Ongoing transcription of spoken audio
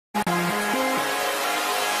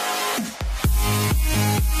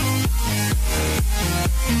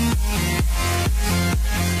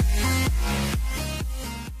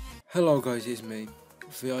Hello guys, it's me,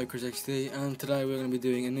 VIChrisXD, and today we're going to be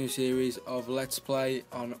doing a new series of Let's Play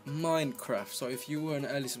on Minecraft. So if you were an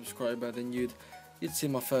early subscriber, then you'd see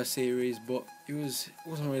my first series, but it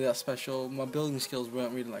wasn't really that special. My building skills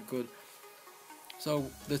weren't really that good. So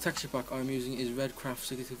the texture pack I'm using is Redcraft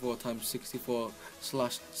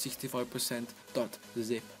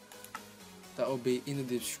 64x64/65%.zip. That will be in the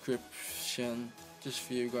description just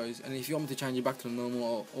for you guys, and if you want me to change it back to the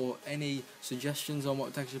normal or any suggestions on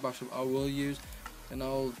what texture pack I will use, then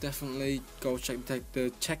I'll definitely go check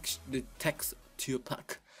the texture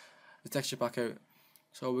pack out.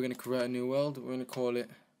 So we're gonna create a new world. We're gonna call it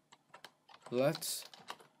Let's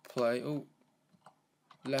Play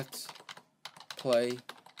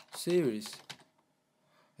Series.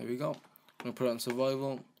 There we go. I'm gonna put it on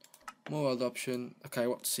survival. More world option. Okay,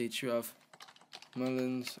 what seeds you have?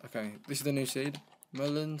 Melons. Okay, this is the new seed.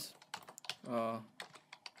 Melons are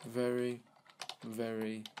very,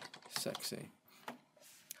 very sexy.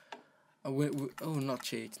 Oh, not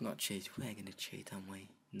cheat. We're gonna cheat, aren't we?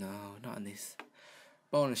 No, not on this.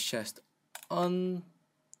 Bonus chest on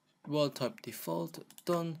world type default.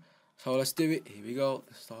 Done. So let's do it. Here we go.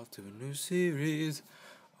 Let's start to a new series.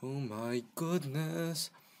 Oh my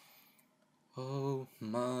goodness. Oh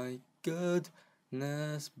my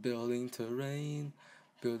goodness. Building the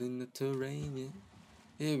terrain. Yeah.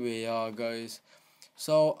 Here we are, guys.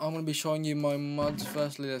 So I'm gonna be showing you my mods.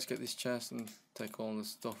 Firstly, let's get this chest and take all the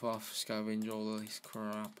stuff off, scavenge all of this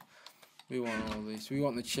crap. We want all this. We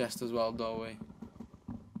want the chest as well, don't we?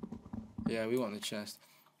 Yeah, we want the chest.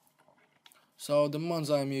 So the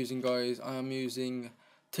mods I'm using, guys, I am using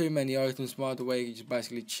Too Many Items mod, the way you just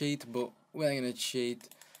basically cheat, but we ain't gonna cheat.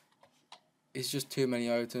 It's just too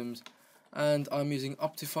many items. And I'm using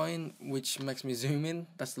Optifine, which makes me zoom in.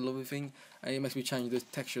 That's the lovely thing, and it makes me change the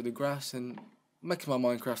texture of the grass and makes my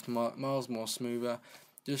Minecraft miles more smoother,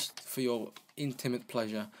 just for your intimate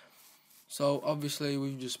pleasure. So obviously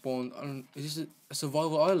we've just spawned on. Is this a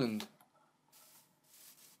survival island?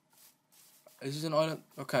 Is this an island?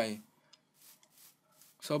 Okay.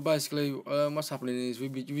 So basically, what's happening is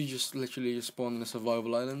we just literally just spawned on a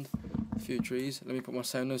survival island. A few trees. Let me put my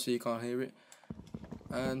sound on so you can't hear it.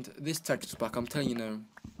 And this texture pack, I'm telling you now,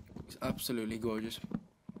 is absolutely gorgeous.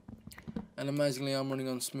 And amazingly, I'm running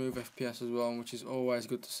on smooth FPS as well, which is always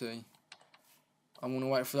good to see. I'm going to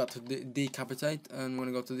wait for that to decapitate, and I'm going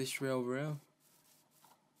to go to this tree over here.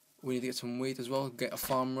 We need to get some wheat as well, get a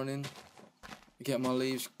farm running, get my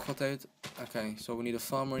leaves cut out. Okay, so we need a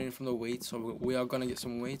farm running from the wheat, so we are going to get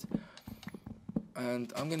some wheat.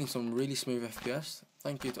 And I'm getting some really smooth FPS,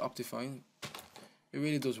 thank you to Optifine. It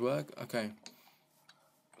really does work. Okay.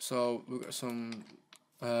 So we've got some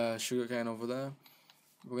sugarcane over there.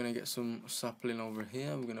 We're gonna get some sapling over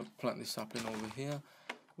here. We're gonna plant this sapling over here.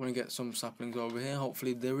 We're gonna get some saplings over here.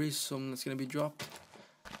 Hopefully there is some that's gonna be dropped.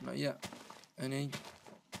 Not yet. Any?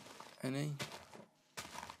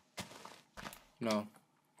 No.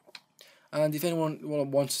 And if anyone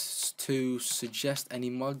wants to suggest any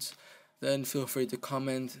mods, then feel free to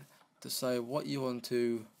comment to say what you want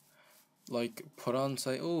to put on.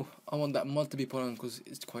 Say, oh, I want that mod to be put on because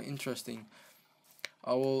it's quite interesting.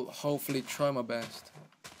 I will hopefully try my best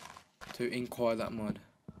to inquire that mod.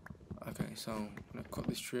 Okay, so I'm gonna cut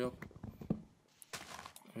this tree up.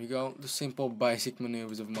 There we go. The simple basic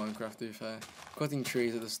maneuvers of Minecraft, to be fair. Cutting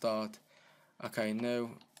trees at the start. Okay,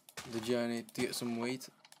 now the journey to get some wheat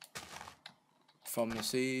from the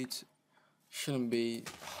seeds. Shouldn't be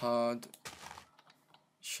hard.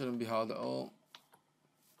 Shouldn't be hard at all.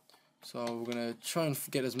 So we're gonna try and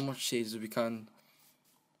get as much seeds as we can.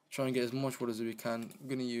 Try and get as much wood as we can. I'm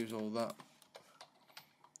gonna use all that.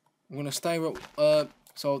 I'm gonna stay.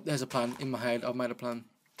 So there's a plan in my head. I've made a plan.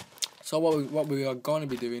 So what we are going to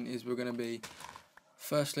be doing is we're gonna be.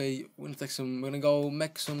 Firstly, we're gonna take some. We're gonna go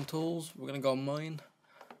make some tools. We're gonna go mine.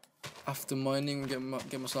 After mining, get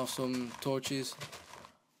myself some torches.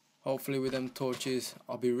 Hopefully, with them torches,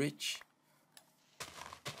 I'll be rich.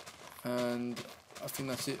 And I think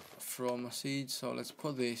that's it from my seeds. So let's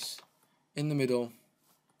put this in the middle.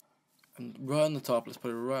 And right on the top, let's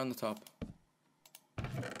put it right on the top.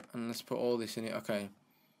 And let's put all this in it. Okay.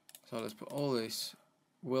 So let's put all this.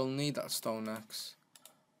 We'll need that stone axe.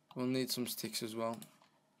 We'll need some sticks as well.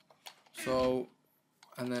 So,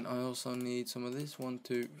 and then I also need some of this. 1,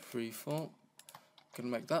 2, 3, 4. Gonna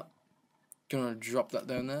make that. Gonna drop that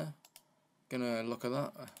down there. Gonna look at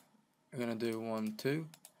that. I'm gonna do 1, 2.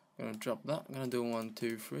 Gonna drop that. Gonna do 1,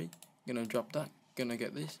 2, 3. Gonna drop that. Gonna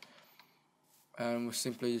get this. And we're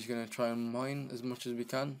simply just gonna try and mine as much as we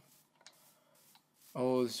can.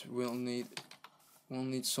 Oh, we'll need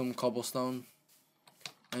some cobblestone.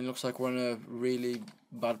 And it looks like we're on a really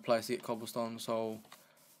bad place to get cobblestone, so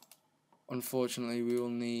unfortunately we will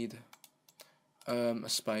need a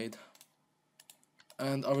spade.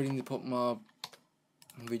 And I already need to put my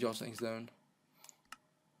video settings down.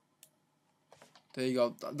 There you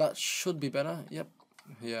go. That should be better. Yep.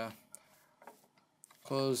 Yeah.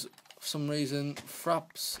 Because for some reason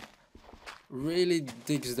Fraps really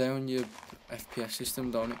digs down your FPS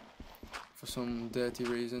system, don't it? For some dirty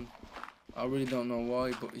reason. I really don't know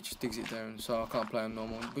why, but it just digs it down, so I can't play on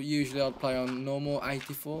normal. But usually I'd play on normal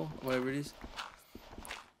 84, whatever it is.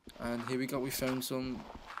 And here we go. We found some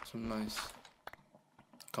nice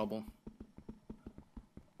cobble.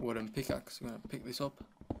 Wooden pickaxe. I'm gonna pick this up.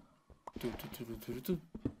 I'm gonna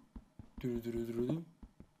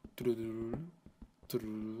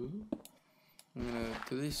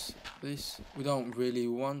do this. We don't really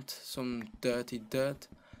want some dirty dirt,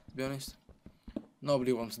 to be honest.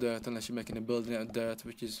 Nobody wants dirt unless you're making a building out of dirt,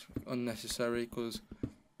 which is unnecessary because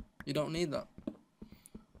you don't need that.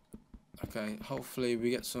 Okay, hopefully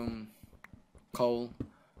we get some coal.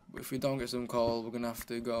 But if we don't get some coal, we're gonna have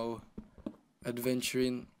to go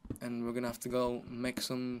adventuring, and we're gonna have to go make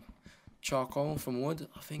some charcoal from wood.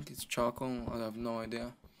 I think it's charcoal, I have no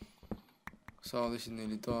idea. So this is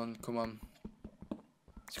nearly done. Come on,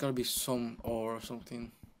 it's gotta be some ore or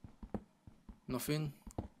something. Nothing.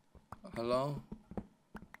 Hello.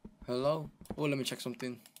 Oh, let me check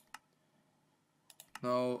something.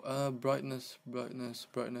 No, brightness.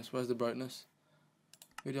 Where's the brightness?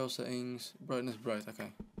 Video settings, brightness, bright.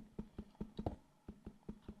 Okay.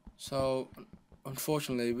 So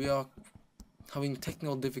unfortunately we are having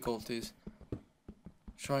technical difficulties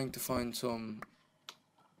trying to find some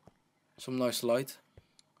nice light,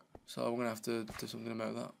 so we're gonna have to do something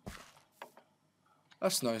about that.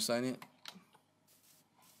 That's nice, ain't it?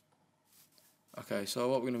 Okay, so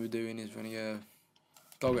what we're gonna be doing is we're gonna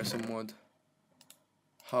go get some wood.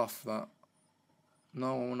 Half that.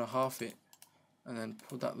 No, I wanna half it and then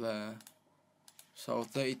put that there. So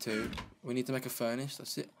 32. We need to make a furnace,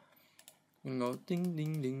 that's it. We're gonna go ding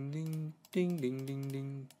ding ding ding ding ding ding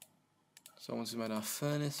ding. So once we made our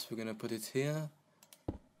furnace, we're gonna put it here.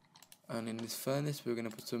 And in this furnace we're gonna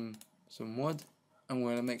put some wood, and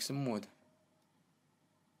we're gonna make some wood.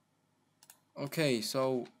 Okay,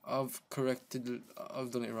 so I've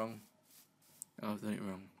done it wrong.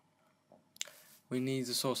 We need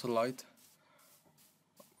a source of light.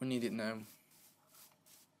 We need it now.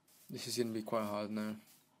 This is gonna be quite hard now.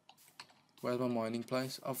 Where's my mining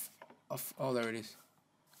place? Oh, there it is.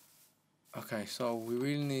 Okay, so we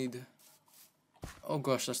really need... Oh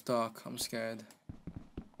gosh, that's dark. I'm scared.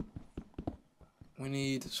 We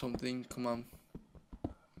need something. Come on.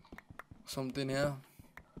 Something here.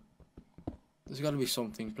 There's got to be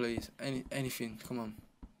something, please. Anything. Come on.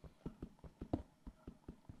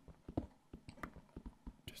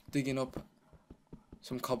 Just digging up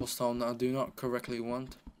some cobblestone that I do not correctly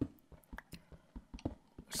want.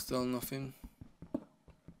 Still nothing.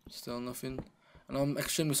 And I'm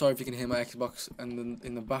extremely sorry if you can hear my Xbox, and then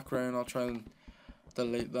in the background I'll try and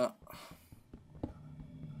delete that.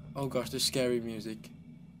 Oh gosh, there's scary music.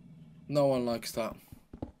 No one likes that.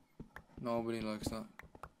 Nobody likes that.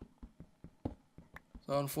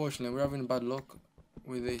 So unfortunately we're having bad luck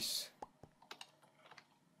with this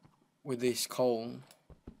coal.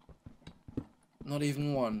 Not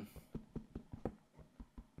even one.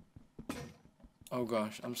 Oh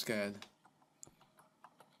gosh, I'm scared.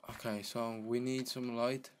 Okay, so we need some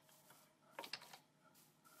light.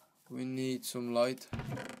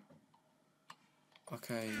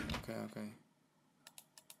 Okay.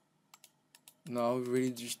 No, we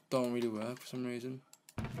really just don't really work for some reason.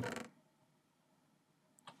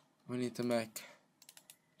 We need to make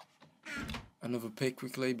another pick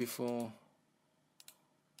quickly before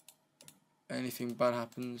anything bad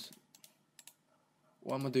happens.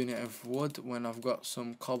 Why am I doing it out of wood when I've got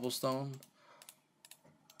some cobblestone?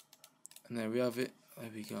 And there we have it. There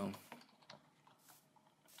we go.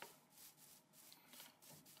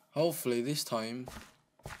 Hopefully this time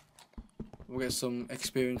we'll get some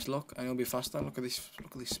experience luck and it'll be faster. Look at this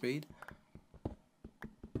speed.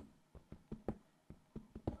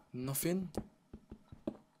 Nothing.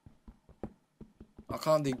 I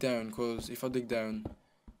can't dig down because if I dig down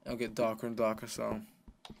it'll get darker and darker, so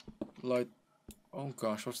light. Oh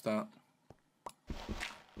gosh, what's that?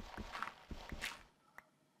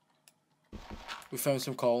 We found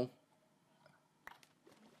some coal.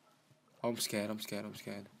 Oh, I'm scared.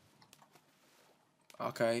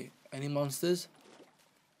 Okay, any monsters?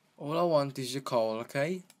 All I want is your coal,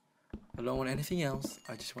 okay? I don't want anything else.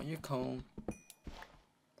 I just want your coal.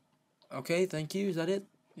 Okay, thank you. Is that it?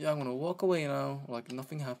 Yeah, I'm gonna walk away now like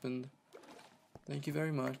nothing happened. Thank you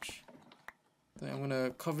very much. I'm gonna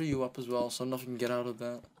cover you up as well so nothing can get out of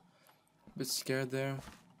that. A bit scared there.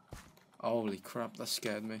 Holy crap, that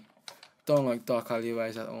scared me. Don't like dark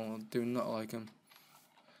alleyways at all. Do not like them.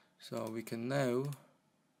 So we can now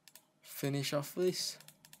finish off this.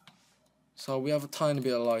 So we have a tiny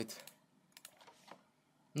bit of light.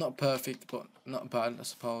 Not perfect, but not bad, I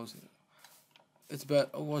suppose. It's about...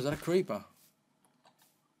 Oh, was that a creeper?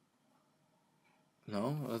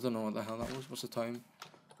 No, I don't know what the hell that was. What's the time?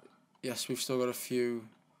 Yes, we've still got a few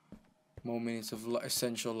more minutes of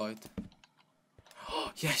essential light.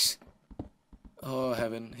 Oh, yes! Oh,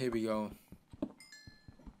 heaven. Here we go.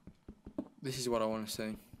 This is what I want to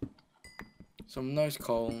see. Some nice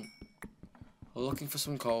coal. Looking for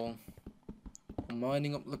some coal.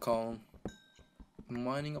 Mining up the coal.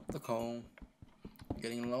 Mining up the coal.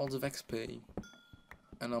 Getting loads of XP.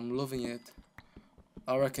 And I'm loving it.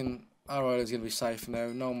 I reckon our island's going to be safe now.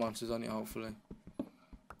 No monsters on it, hopefully.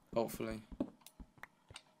 Hopefully.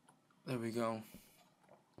 There we go.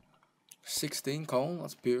 16 coal.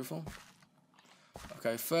 That's beautiful.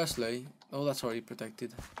 Okay, firstly... Oh, that's already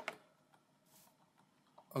protected.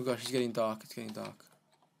 Oh gosh, it's getting dark. It's getting dark.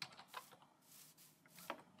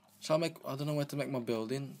 Shall I make... I don't know where to make my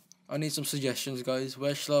building. I need some suggestions, guys.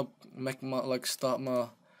 Where shall I make my... Like, start my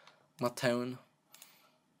town?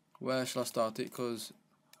 Where shall I start it? Because...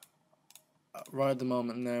 right at the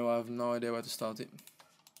moment now, I have no idea where to start it.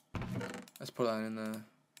 Let's put that in there.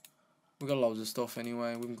 We got loads of stuff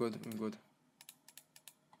anyway. We're good. We're good.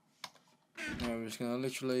 Now we're just gonna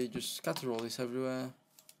literally just scatter all this everywhere.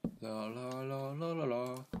 La la la la la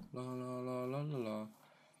la la la la la la la.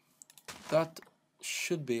 That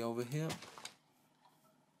should be over here.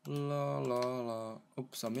 La la la.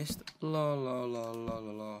 Oops, I missed. La la la la la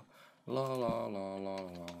la la la la la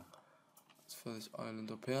la. Let's fill this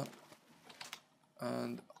island up here.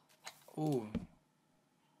 And oh,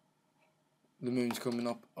 the moon's coming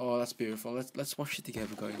up. Oh, that's beautiful. Let's watch it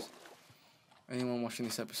together, guys. Anyone watching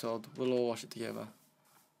this episode, we'll all watch it together.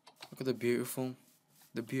 Look at the beautiful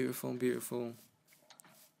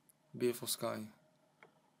sky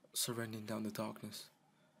surrendering down the darkness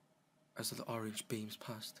as the orange beams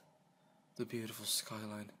past the beautiful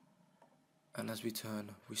skyline. And as we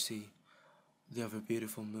turn, we see the other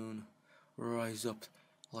beautiful moon rise up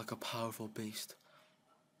like a powerful beast.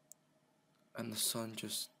 And the sun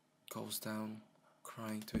just goes down,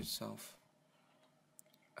 crying to itself.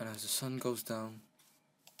 And as the sun goes down,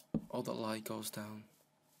 all the light goes down,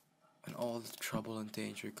 and all the trouble and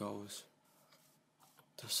danger goes.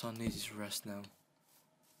 The sun needs its rest now,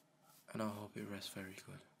 and I hope it rests very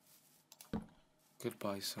good.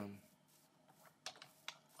 Goodbye, sun.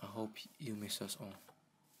 I hope you miss us all,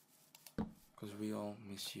 because we all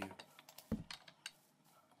miss you.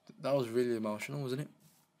 That was really emotional, wasn't it?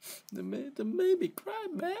 They made me cry,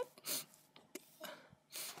 man.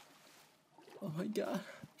 Oh my god,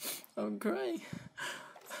 I'm crying.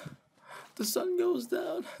 The sun goes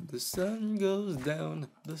down, the sun goes down,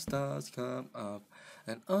 the stars come up,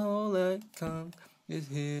 and all that comes is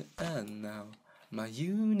here and now. My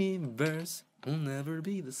universe will never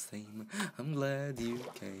be the same. I'm glad you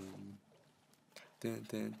came. You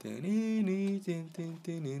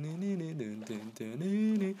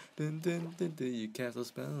cast a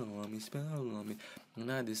spell on me,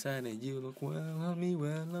 and I decided you look well on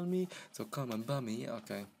me, so come and bum me.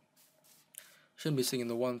 Okay. Shouldn't be singing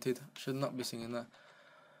The Wanted. Should not be singing that.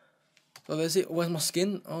 So that's it. Where's my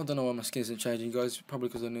skin? Oh, I don't know why my skin isn't changing, guys. Probably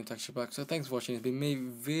because of the new texture pack. So thanks for watching. It's been me,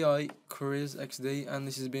 VI Chris XD, and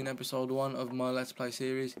this has been episode 1 of my Let's Play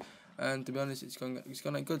series. And to be honest, it's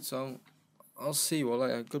going good. So I'll see you all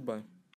later. Goodbye.